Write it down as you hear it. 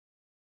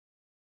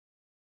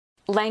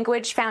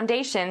Language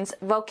Foundations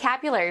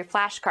Vocabulary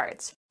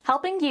Flashcards,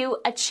 helping you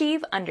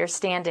achieve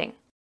understanding.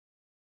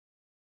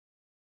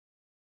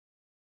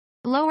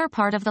 Lower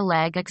part of the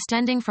leg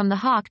extending from the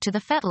hock to the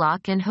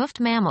fetlock in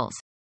hoofed mammals.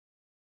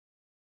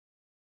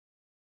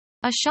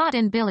 A shot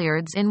in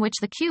billiards in which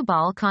the cue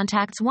ball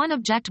contacts one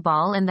object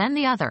ball and then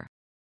the other.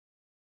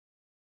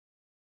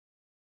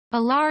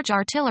 A large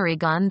artillery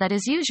gun that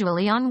is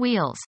usually on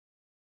wheels.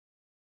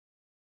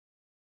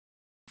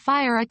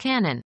 Fire a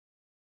cannon.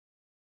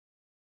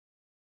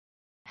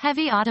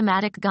 Heavy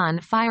automatic gun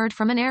fired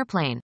from an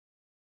airplane.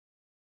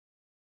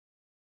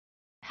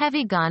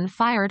 Heavy gun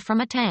fired from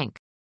a tank.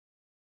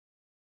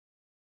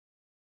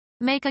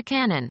 Make a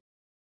cannon.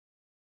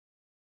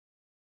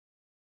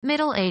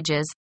 Middle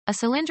Ages, a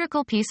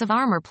cylindrical piece of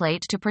armor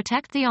plate to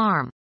protect the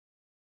arm.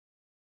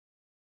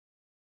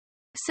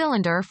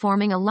 Cylinder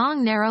forming a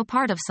long narrow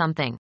part of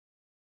something.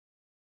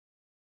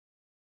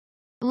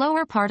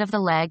 Lower part of the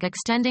leg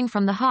extending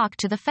from the hock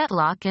to the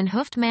fetlock in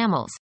hoofed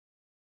mammals.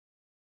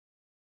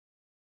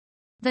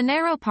 The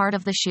narrow part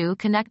of the shoe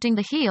connecting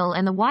the heel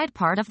and the wide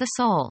part of the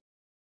sole.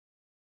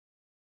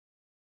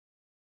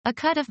 A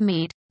cut of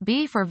meat,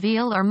 beef or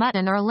veal or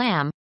mutton or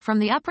lamb, from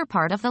the upper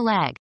part of the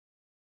leg.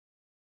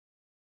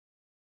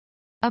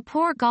 A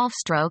poor golf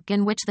stroke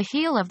in which the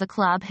heel of the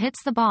club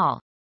hits the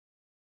ball.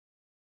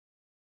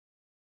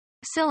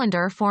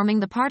 Cylinder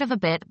forming the part of a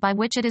bit by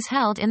which it is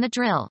held in the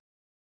drill.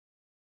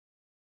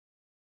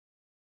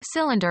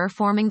 Cylinder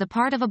forming the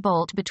part of a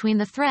bolt between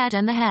the thread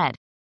and the head.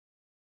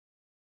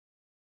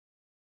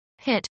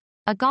 Hit,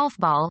 a golf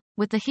ball,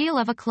 with the heel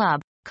of a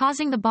club,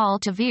 causing the ball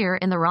to veer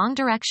in the wrong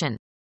direction.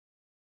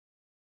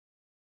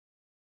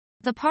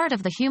 The part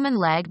of the human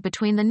leg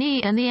between the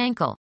knee and the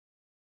ankle.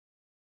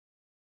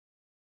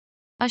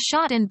 A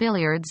shot in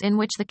billiards in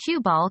which the cue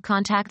ball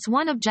contacts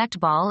one object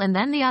ball and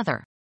then the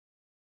other.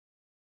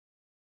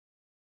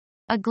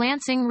 A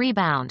glancing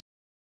rebound.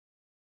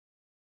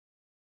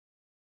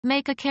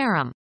 Make a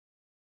carom.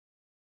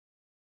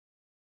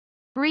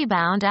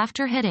 Rebound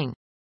after hitting.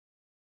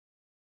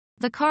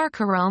 The car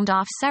caromed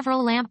off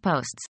several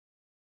lampposts.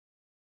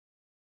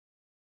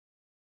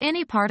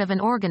 Any part of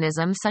an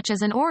organism such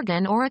as an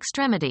organ or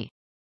extremity.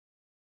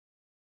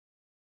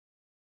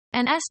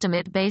 An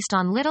estimate based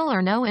on little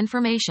or no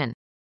information.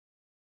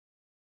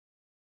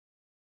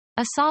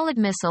 A solid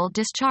missile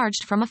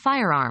discharged from a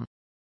firearm.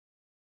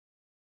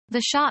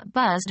 The shot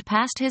buzzed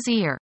past his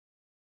ear.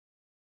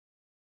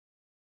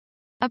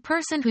 A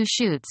person who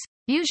shoots,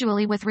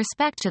 usually with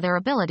respect to their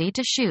ability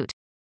to shoot.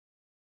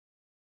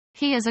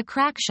 He is a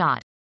crack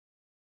shot.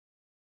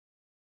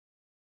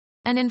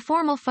 An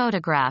informal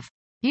photograph,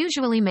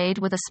 usually made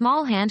with a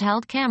small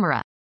handheld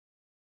camera.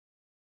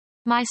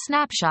 My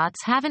snapshots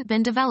haven't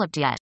been developed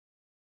yet.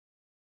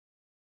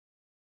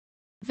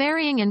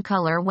 Varying in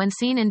color when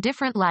seen in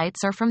different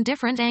lights or from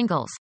different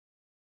angles.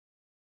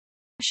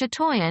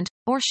 Chatoyant,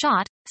 or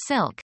shot,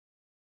 silk.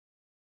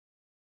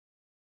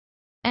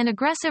 An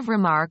aggressive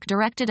remark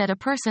directed at a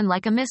person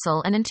like a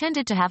missile and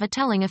intended to have a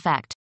telling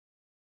effect.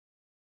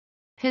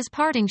 His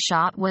parting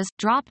shot was,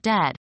 drop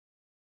dead.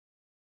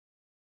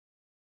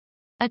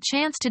 A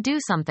chance to do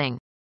something.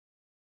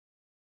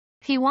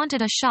 He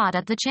wanted a shot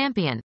at the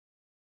champion.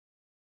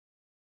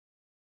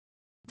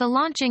 The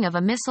launching of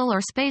a missile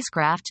or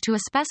spacecraft to a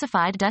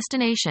specified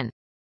destination.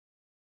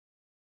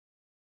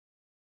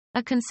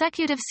 A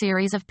consecutive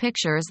series of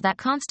pictures that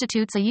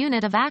constitutes a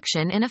unit of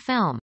action in a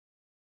film.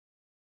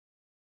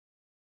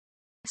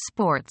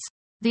 Sports.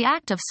 The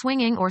act of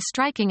swinging or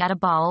striking at a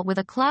ball with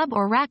a club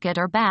or racket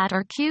or bat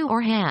or cue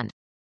or hand.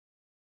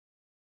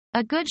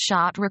 A good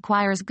shot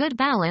requires good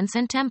balance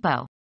and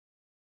tempo.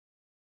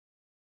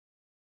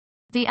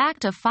 The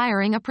act of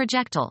firing a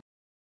projectile.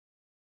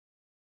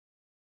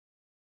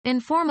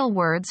 Informal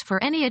words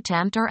for any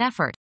attempt or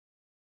effort.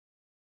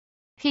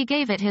 He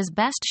gave it his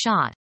best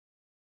shot.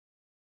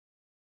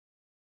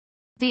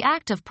 The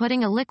act of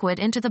putting a liquid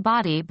into the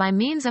body by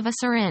means of a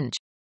syringe.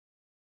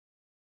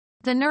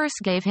 The nurse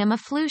gave him a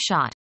flu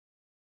shot.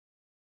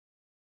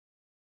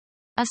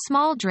 A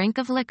small drink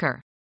of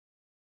liquor.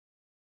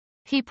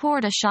 He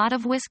poured a shot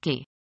of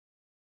whiskey.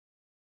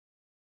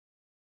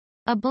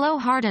 A blow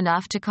hard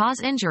enough to cause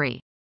injury.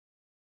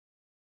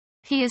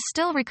 He is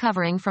still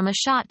recovering from a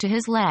shot to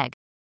his leg.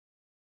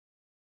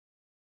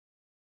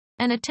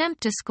 An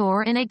attempt to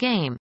score in a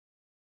game.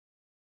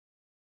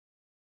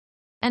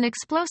 An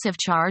explosive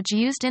charge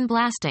used in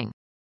blasting.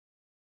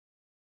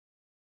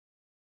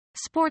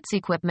 Sports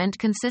equipment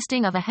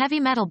consisting of a heavy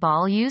metal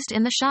ball used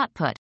in the shot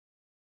put.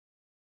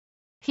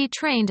 He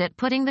trained at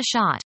putting the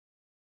shot.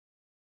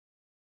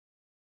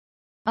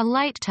 A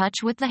light touch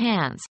with the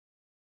hands.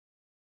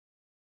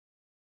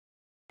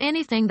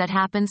 Anything that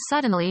happens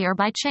suddenly or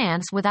by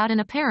chance without an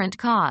apparent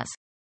cause.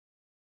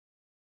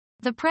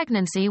 The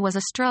pregnancy was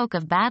a stroke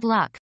of bad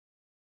luck.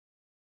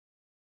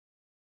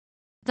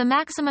 The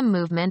maximum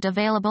movement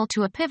available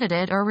to a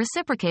pivoted or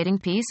reciprocating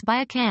piece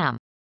by a cam.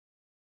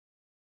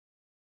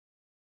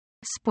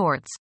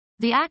 Sports.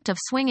 The act of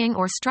swinging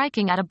or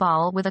striking at a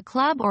ball with a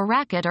club or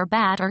racket or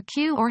bat or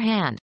cue or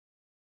hand.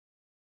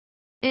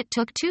 It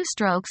took 2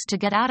 strokes to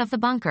get out of the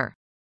bunker.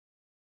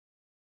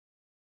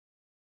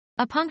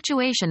 A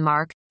punctuation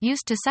mark,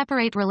 used to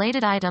separate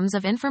related items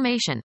of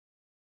information.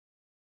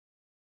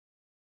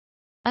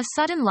 A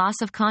sudden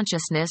loss of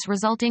consciousness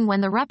resulting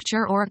when the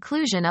rupture or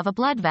occlusion of a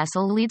blood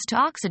vessel leads to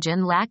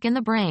oxygen lack in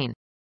the brain.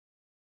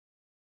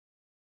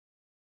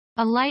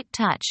 A light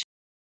touch.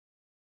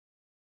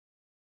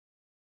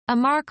 A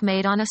mark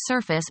made on a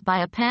surface by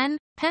a pen,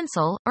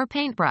 pencil, or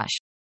paintbrush.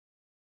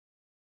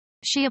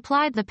 She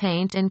applied the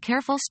paint in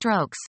careful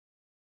strokes.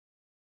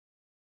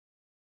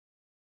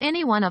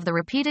 Any one of the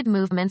repeated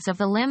movements of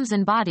the limbs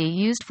and body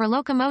used for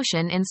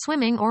locomotion in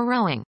swimming or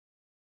rowing.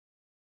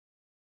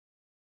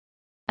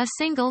 A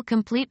single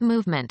complete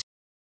movement.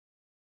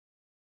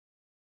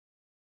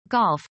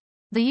 Golf.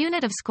 The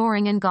unit of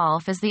scoring in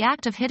golf is the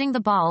act of hitting the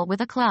ball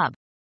with a club.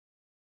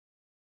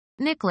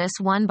 Nicholas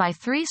won by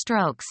 3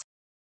 strokes.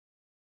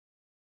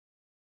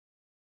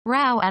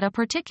 Row at a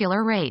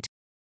particular rate.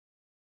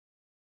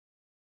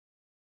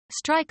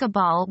 Strike a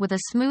ball with a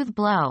smooth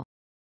blow.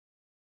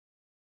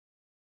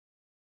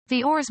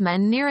 The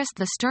oarsman nearest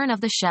the stern of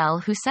the shell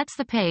who sets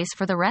the pace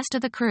for the rest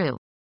of the crew.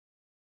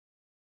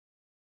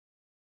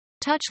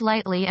 Touch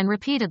lightly and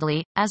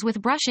repeatedly, as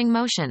with brushing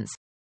motions.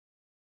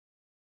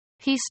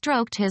 He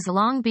stroked his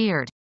long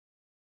beard.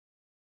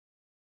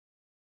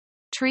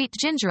 Treat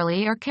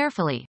gingerly or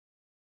carefully.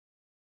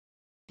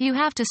 You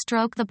have to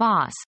stroke the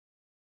boss.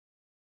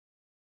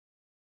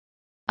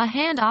 A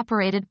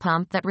hand-operated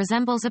pump that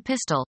resembles a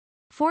pistol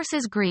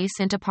forces grease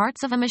into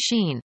parts of a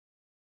machine.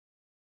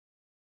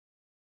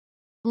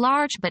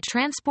 Large but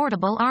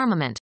transportable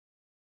armament.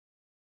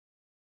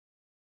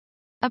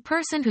 A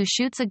person who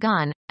shoots a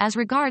gun, as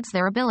regards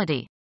their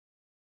ability.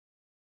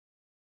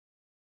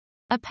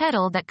 A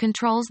pedal that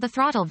controls the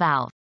throttle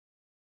valve.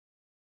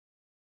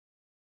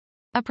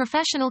 A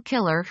professional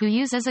killer who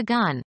uses a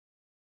gun.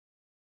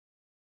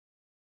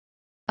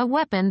 A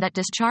weapon that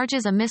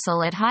discharges a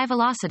missile at high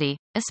velocity,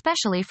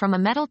 especially from a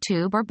metal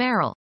tube or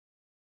barrel.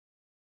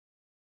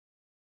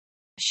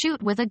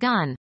 Shoot with a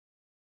gun.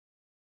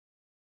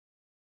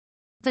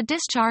 The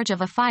discharge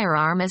of a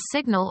firearm as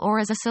signal or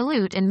as a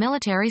salute in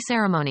military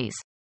ceremonies.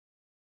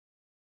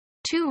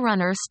 2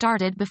 runners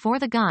started before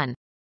the gun.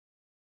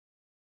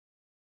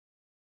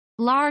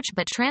 Large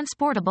but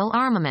transportable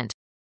armament.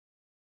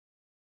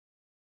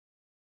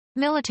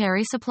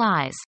 Military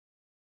supplies.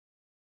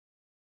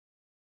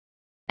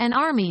 An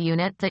army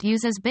unit that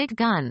uses big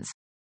guns.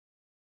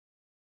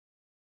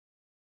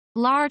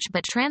 Large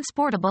but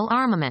transportable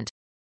armament.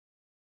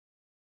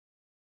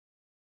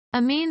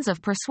 A means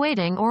of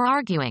persuading or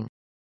arguing.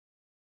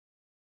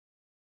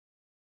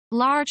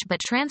 Large but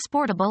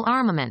transportable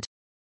armament.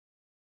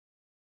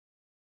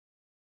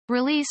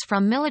 Release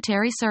from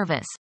military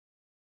service.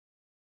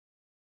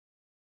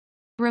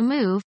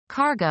 Remove,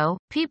 cargo,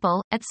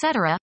 people,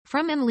 etc.,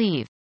 from and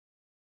leave.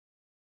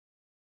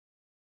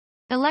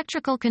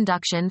 Electrical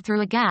conduction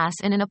through a gas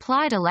in an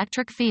applied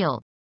electric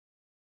field.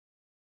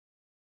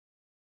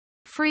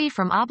 Free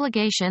from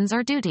obligations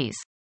or duties.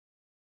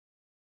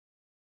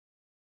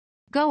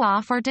 Go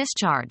off or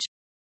discharge.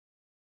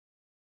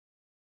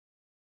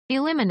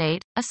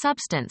 Eliminate, a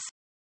substance.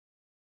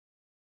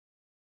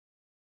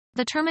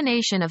 The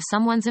termination of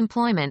someone's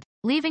employment,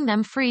 leaving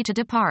them free to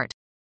depart.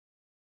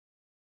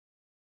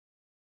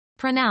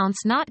 Pronounce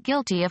not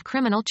guilty of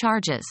criminal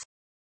charges.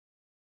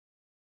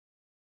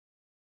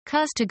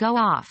 Cause to go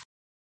off.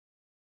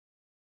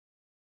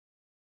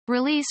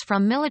 Release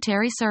from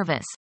military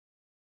service.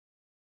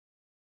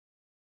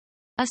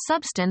 A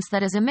substance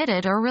that is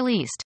emitted or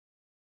released.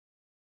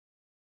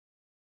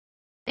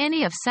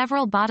 Any of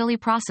several bodily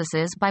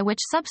processes by which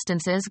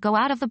substances go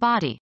out of the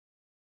body.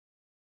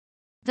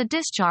 The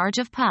discharge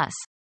of pus.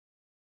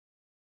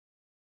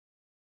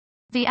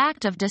 The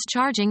act of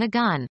discharging a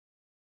gun.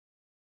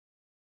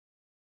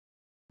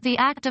 The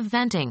act of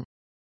venting.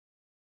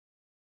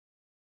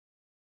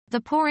 The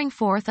pouring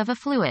forth of a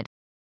fluid.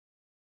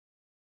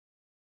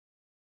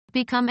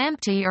 Become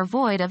empty or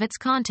void of its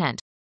content.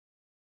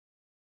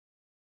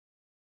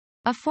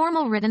 A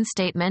formal written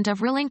statement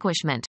of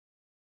relinquishment.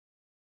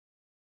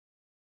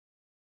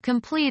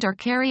 Complete or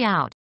carry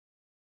out.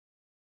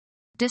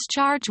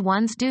 Discharge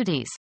one's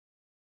duties.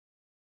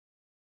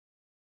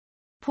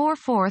 Pour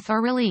forth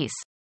or release.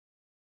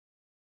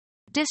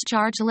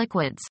 Discharge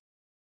liquids.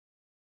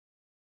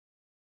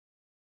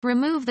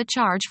 Remove the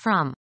charge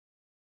from.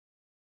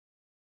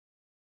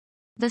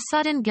 The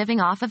sudden giving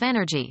off of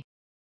energy.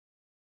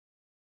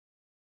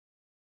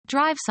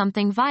 Drive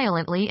something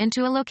violently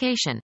into a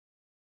location.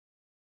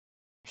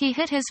 He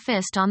hit his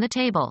fist on the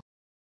table.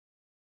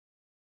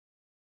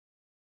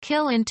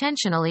 Kill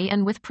intentionally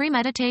and with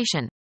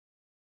premeditation.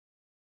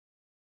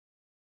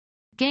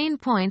 Gain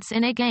points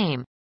in a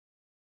game.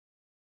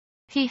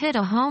 He hit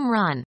a home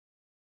run.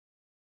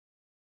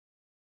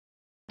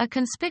 A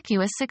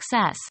conspicuous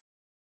success.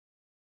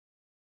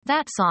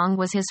 That song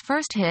was his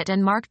first hit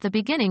and marked the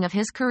beginning of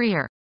his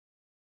career.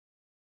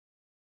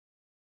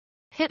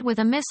 Hit with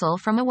a missile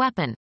from a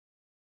weapon.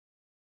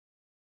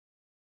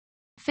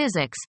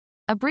 Physics.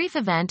 A brief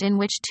event in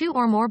which 2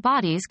 or more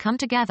bodies come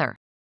together.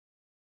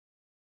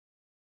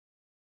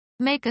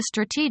 Make a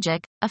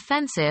strategic,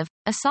 offensive,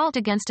 assault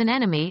against an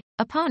enemy,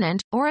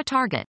 opponent, or a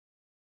target.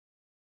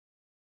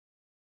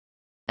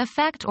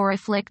 Affect or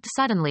afflict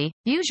suddenly,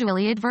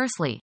 usually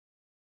adversely.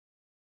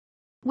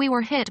 We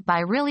were hit by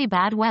really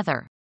bad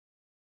weather.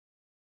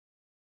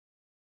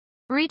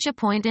 Reach a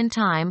point in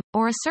time,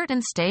 or a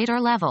certain state or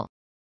level.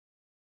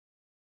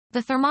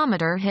 The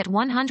thermometer hit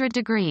 100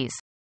 degrees.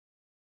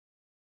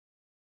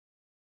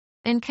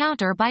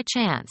 Encounter by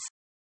chance.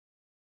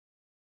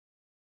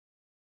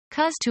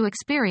 Cause to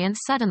experience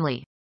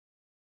suddenly.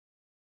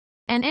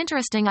 An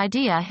interesting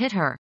idea hit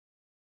her.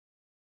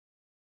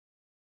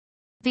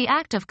 The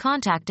act of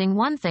contacting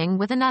one thing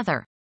with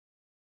another.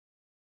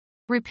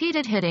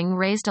 Repeated hitting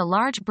raised a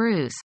large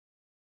bruise.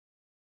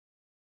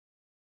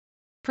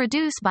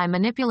 Produce by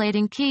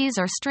manipulating keys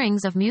or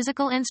strings of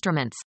musical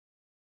instruments.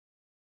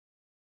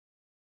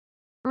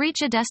 Reach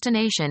a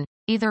destination,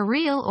 either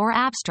real or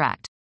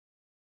abstract.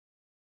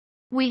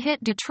 We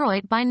hit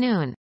Detroit by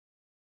noon.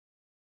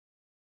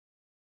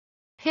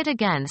 Hit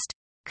against.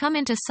 Come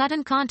into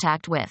sudden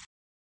contact with.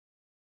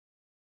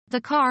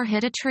 The car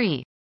hit a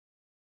tree.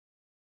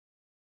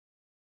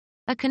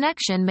 A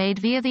connection made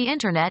via the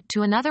internet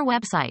to another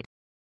website.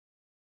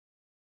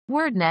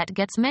 WordNet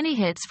gets many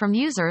hits from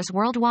users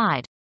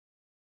worldwide.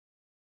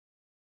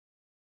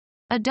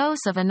 A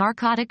dose of a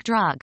narcotic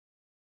drug.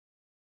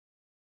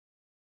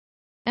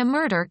 A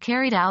murder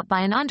carried out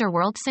by an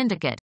underworld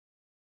syndicate.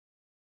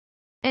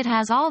 It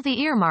has all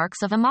the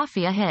earmarks of a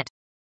mafia hit.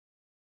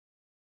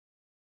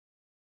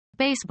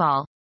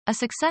 Baseball. A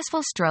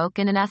successful stroke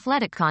in an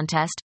athletic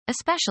contest,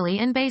 especially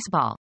in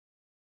baseball.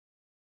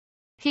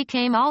 He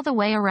came all the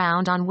way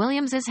around on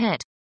Williams's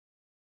hit.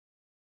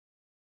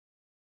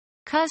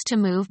 Cause to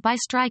move by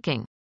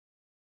striking.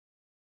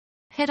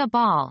 Hit a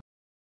ball.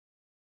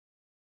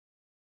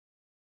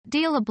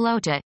 Deal a blow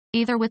to,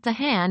 either with the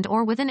hand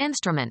or with an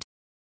instrument.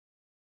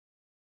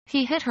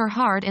 He hit her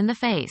hard in the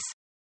face.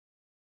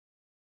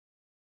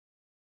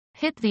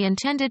 Hit the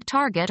intended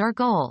target or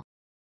goal.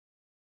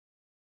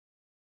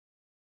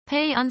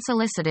 Pay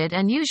unsolicited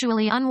and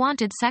usually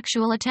unwanted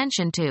sexual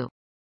attention to.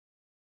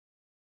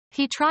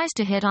 He tries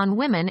to hit on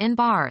women in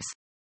bars.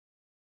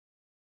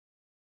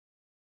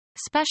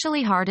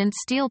 Specially hardened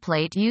steel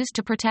plate used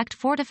to protect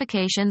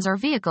fortifications or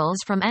vehicles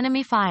from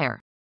enemy fire.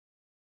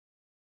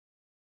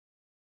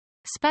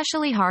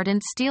 Specially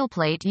hardened steel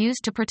plate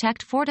used to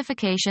protect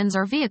fortifications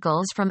or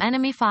vehicles from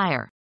enemy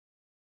fire.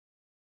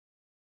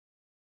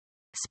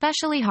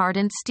 Specially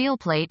hardened steel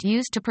plate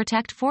used to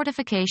protect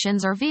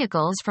fortifications or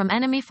vehicles from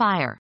enemy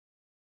fire.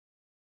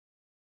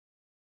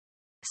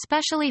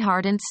 Specially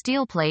hardened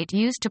steel plate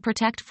used to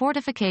protect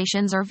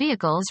fortifications or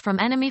vehicles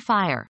from enemy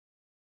fire.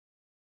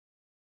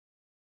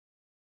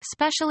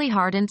 Specially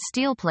hardened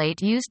steel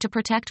plate used to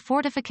protect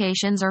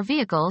fortifications or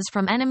vehicles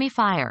from enemy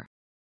fire.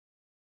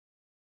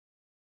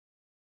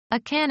 A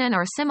cannon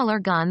or similar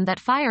gun that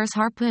fires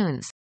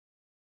harpoons.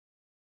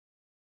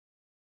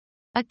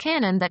 A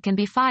cannon that can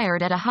be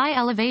fired at a high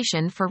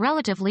elevation for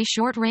relatively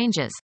short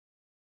ranges.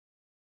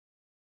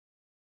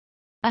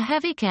 A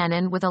heavy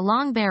cannon with a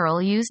long barrel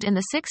used in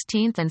the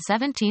 16th and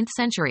 17th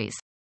centuries.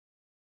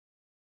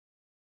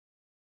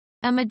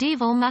 A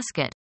medieval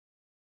musket.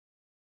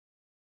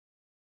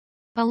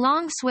 A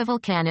long swivel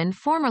cannon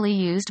formerly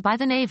used by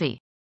the Navy.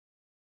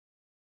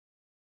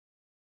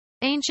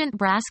 Ancient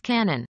brass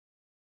cannon.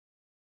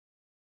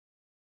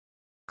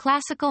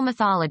 Classical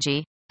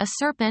mythology, a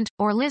serpent,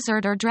 or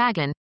lizard or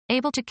dragon,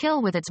 able to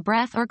kill with its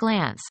breath or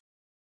glance.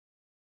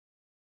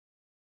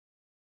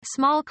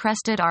 Small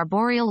crested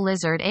arboreal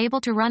lizard able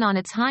to run on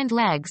its hind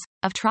legs,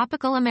 of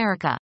tropical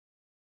America.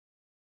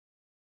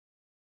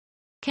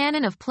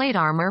 Cannon of plate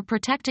armor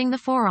protecting the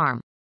forearm.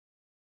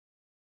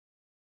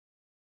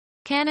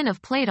 Cannon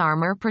of plate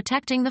armor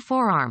protecting the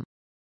forearm.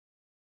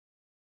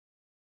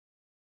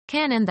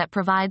 Cannon that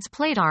provides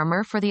plate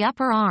armor for the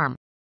upper arm.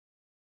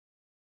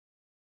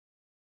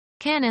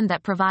 Cannon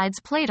that provides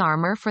plate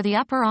armor for the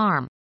upper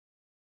arm.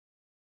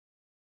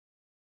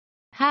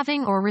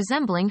 Having or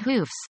resembling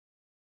hoofs.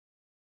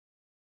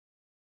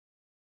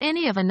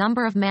 Any of a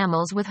number of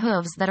mammals with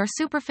hooves that are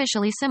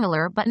superficially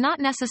similar but not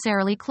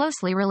necessarily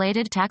closely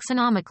related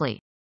taxonomically.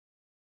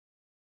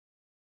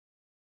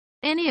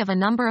 Any of a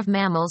number of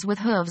mammals with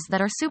hooves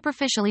that are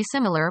superficially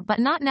similar but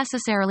not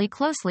necessarily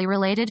closely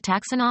related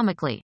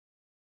taxonomically.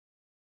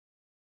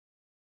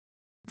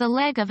 The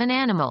leg of an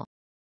animal.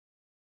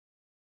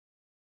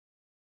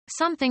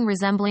 Something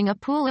resembling a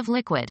pool of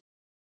liquid.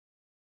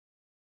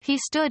 He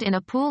stood in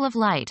a pool of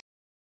light.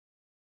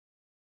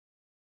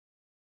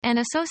 An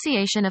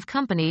association of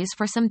companies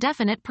for some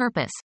definite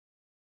purpose.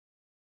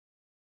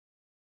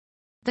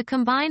 The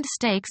combined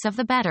stakes of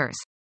the bettors.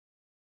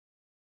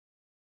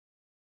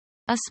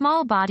 A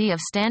small body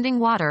of standing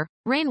water,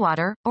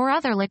 rainwater, or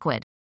other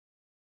liquid.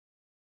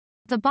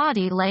 The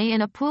body lay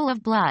in a pool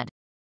of blood.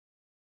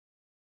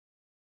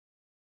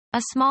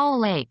 A small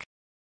lake.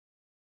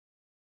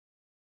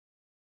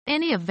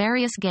 Any of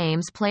various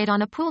games played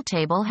on a pool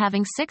table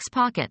having 6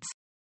 pockets.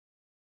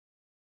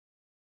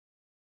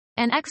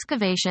 An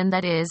excavation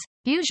that is,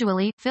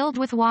 usually, filled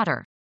with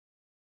water.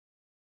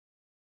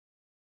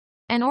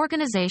 An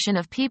organization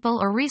of people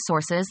or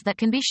resources that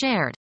can be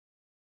shared.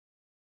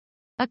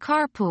 A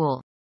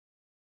carpool.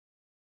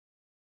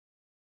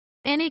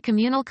 Any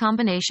communal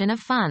combination of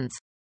funds.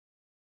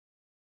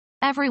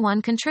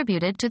 Everyone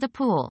contributed to the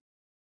pool.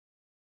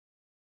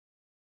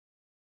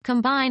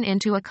 Combine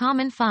into a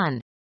common fund.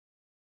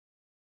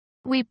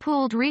 We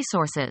pooled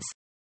resources.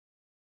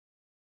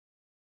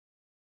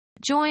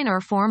 Join or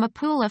form a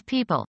pool of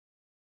people.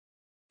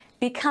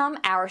 Become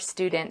our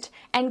student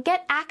and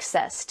get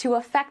access to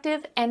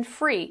effective and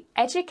free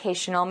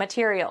educational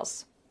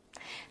materials.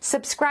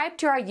 Subscribe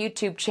to our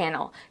YouTube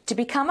channel to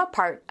become a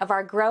part of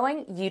our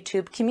growing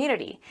YouTube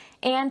community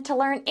and to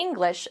learn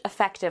English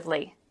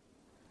effectively.